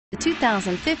The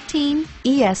 2015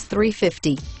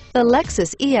 ES350. The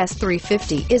Lexus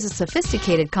ES350 is a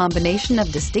sophisticated combination of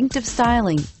distinctive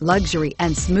styling, luxury,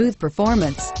 and smooth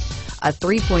performance. A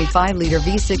 3.5-liter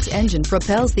V6 engine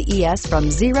propels the ES from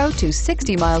 0 to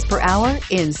 60 miles per hour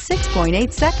in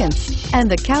 6.8 seconds. And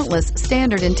the countless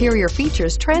standard interior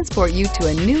features transport you to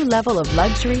a new level of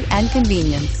luxury and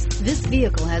convenience. This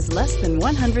vehicle has less than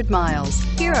 100 miles.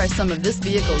 Here are some of this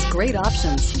vehicle's great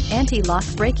options: anti-lock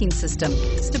braking system,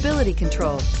 stability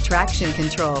control, traction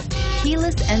control,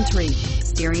 keyless entry,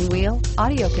 steering wheel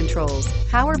audio controls,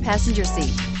 power passenger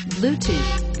seat,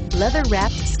 Bluetooth,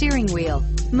 leather-wrapped steering wheel,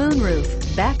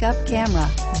 moonroof, backup camera.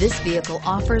 This vehicle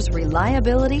offers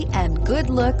reliability and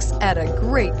good looks at a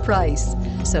great price.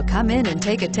 So come in and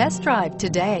take a test drive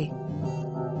today.